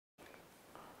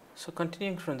So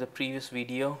continuing from the previous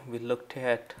video, we looked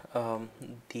at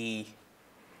the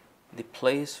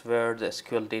place where the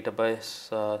SQL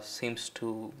database seems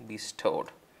to be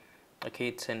stored. Okay,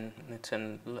 it's in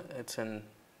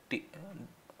the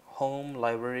home,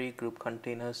 library, group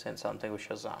containers, and something with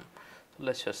Shazam. So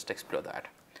let's just explore that.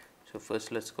 So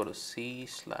first, let's go to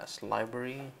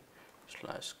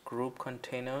C/library/group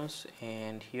containers,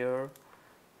 and here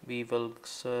we will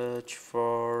search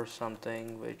for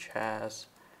something which has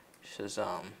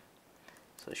Shazam.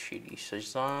 So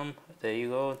Shazam, there you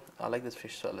go. I like this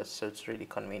fish salad, so it's really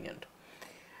convenient.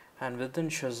 And within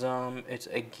Shazam, it's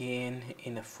again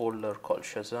in a folder called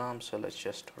Shazam. So let's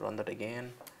just run that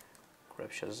again.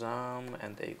 Grab Shazam,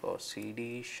 and there you go,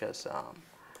 CD Shazam.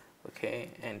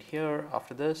 Okay, and here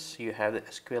after this, you have the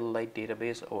SQLite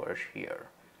database over here.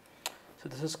 So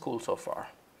this is cool so far.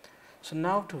 So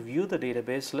now to view the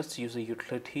database, let's use a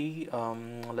utility.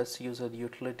 Let's use a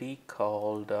utility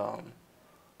called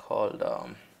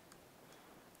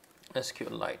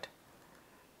SQLite.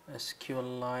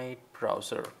 SQLite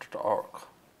browser.org.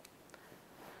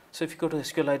 So if you go to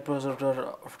SQLite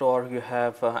browser.org, you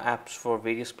have apps for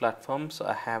various platforms.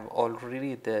 I have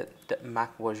already the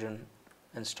Mac version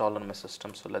installed on my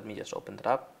system, so let me just open that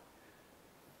up.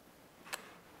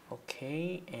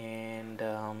 Okay, and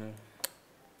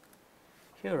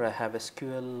here I have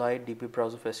SQLite DB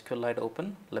browser for SQLite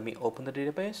open. Let me open the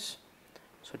database.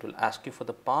 So it will ask you for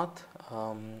the path,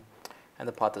 and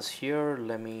the path is here.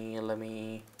 Let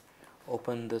me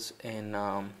open this in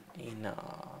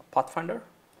Pathfinder,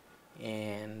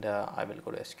 and I will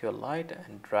go to SQLite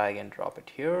and drag and drop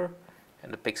it here,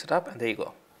 and it picks it up, and there you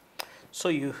go. So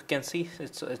you can see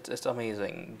it's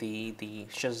amazing. The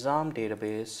Shazam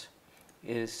database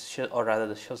is, or rather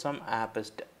the Shazam app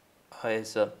is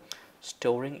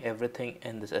storing everything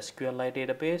in this SQLite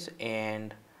database,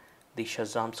 and the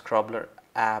Shazam Scrobbler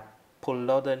app pulled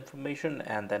out the information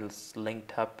and then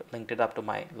linked it up to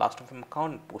my Last.fm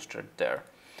account and posted it there,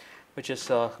 which is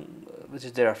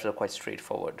thereafter quite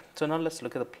straightforward. So now let's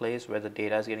look at the place where the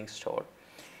data is getting stored,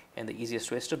 and the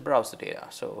easiest way is to browse the data.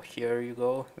 So here you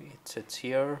go, it's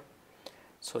here.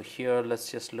 So here let's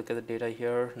just look at the data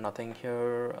here. Nothing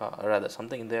here, rather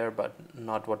something there, but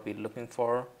not what we're looking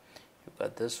for. You've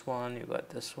got this one, you got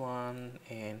this one,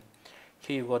 and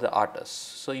here you got the artists.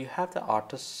 So you have the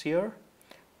artists here,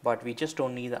 but we just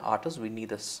don't need the artists, we need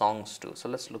the songs too. So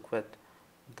let's look at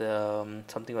the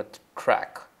something with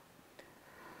track.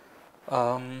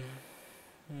 There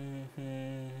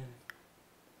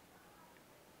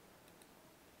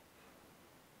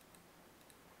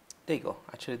you go.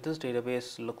 Actually, this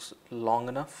database looks long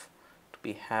enough to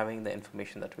be having the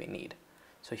information that we need.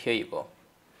 So here you go.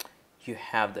 You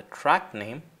have the track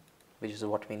name, which is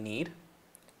what we need.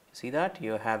 See that?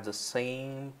 You have the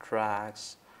same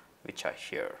tracks which are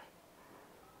here.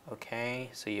 Okay,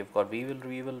 so you've got we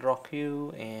will rock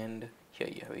you, and here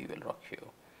you have we will rock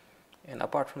you. And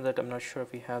apart from that, I'm not sure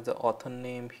if we have the author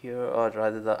name here, or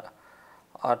rather the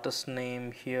artist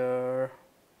name here.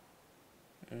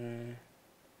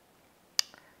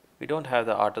 We don't have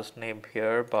the artist name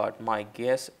here, but my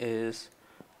guess is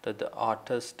that the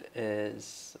artist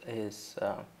is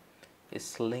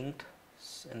linked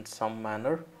in some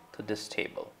manner to this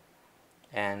table.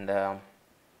 And okay,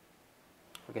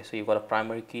 so you've got a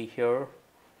primary key here,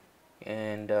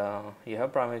 and you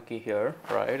have primary key here,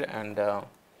 right?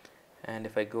 And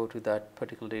if I go to that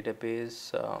particular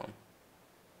database,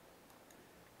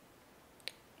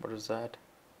 what is that?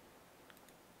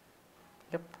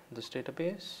 Yep, this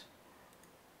database.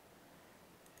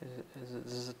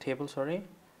 This is a table, sorry.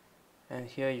 And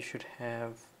here you should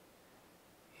have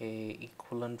a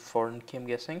equivalent foreign key, I'm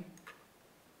guessing.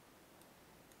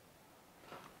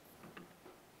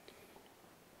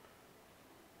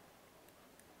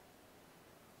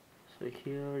 So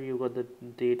here you got the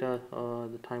data,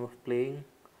 the time of playing,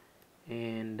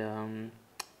 and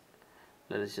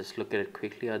let us just look at it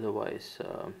quickly. Otherwise,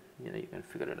 you can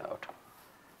figure it out.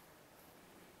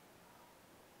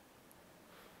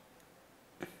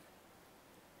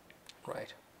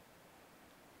 Right.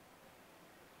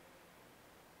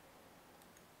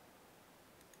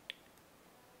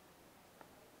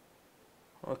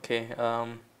 Okay.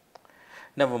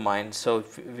 Never mind. So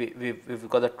we've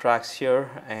got the tracks here,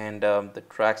 and the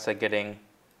tracks are getting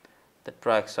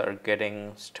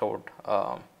stored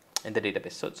in the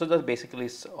database. So that's basically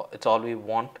it's all we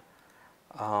want,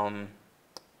 and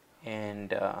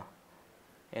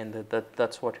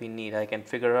that's what we need. I can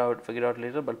figure out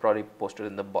later, but probably post it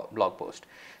in the blog post.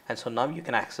 And so now you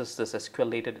can access this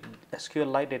SQLite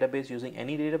database using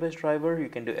any database driver. You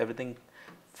can do everything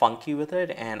funky with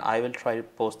it, and I will try to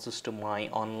post this to my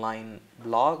online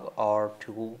blog or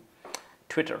to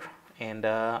Twitter. And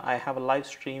I have a live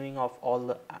streaming of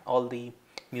all the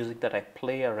music that I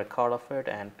play, a record of it,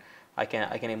 and I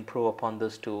can improve upon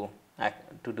this to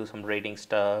do some rating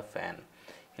stuff and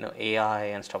AI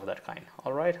and stuff of that kind.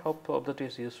 All right, hope that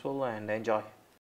is useful, and enjoy.